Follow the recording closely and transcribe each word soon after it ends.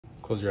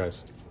Close your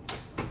eyes.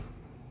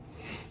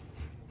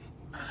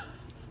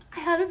 I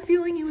had a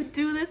feeling you would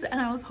do this, and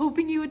I was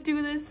hoping you would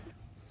do this.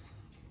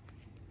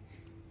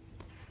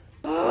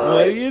 Oh,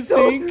 what do you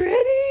think? So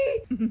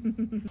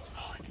pretty!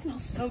 Oh, it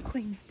smells so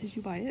clean. Did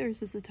you buy it, or is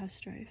this a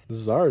test drive? This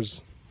is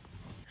ours.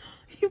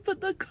 You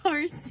put the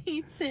car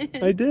seats in.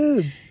 I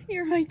did.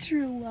 You're my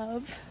true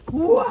love.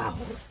 Wow.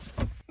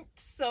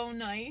 So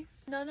nice.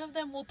 None of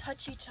them will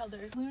touch each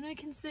other. Luna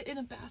can sit in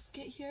a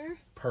basket here.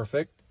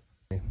 Perfect.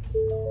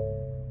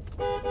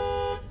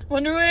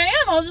 Wonder where I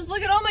am. I'll just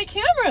look at all my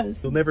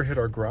cameras. You'll never hit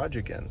our garage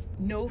again.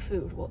 No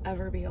food will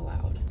ever be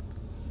allowed.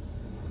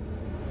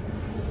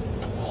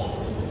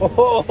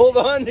 Oh, hold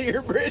on to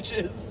your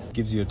britches.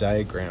 Gives you a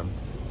diagram.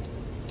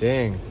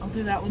 Dang. I'll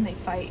do that when they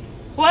fight.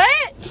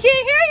 What? Can't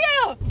hear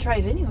you!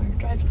 Drive anywhere.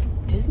 Drive to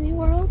Disney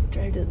World.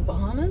 Drive to the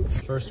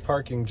Bahamas. First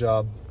parking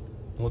job.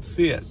 Let's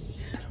see it.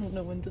 I don't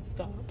know when to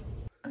stop.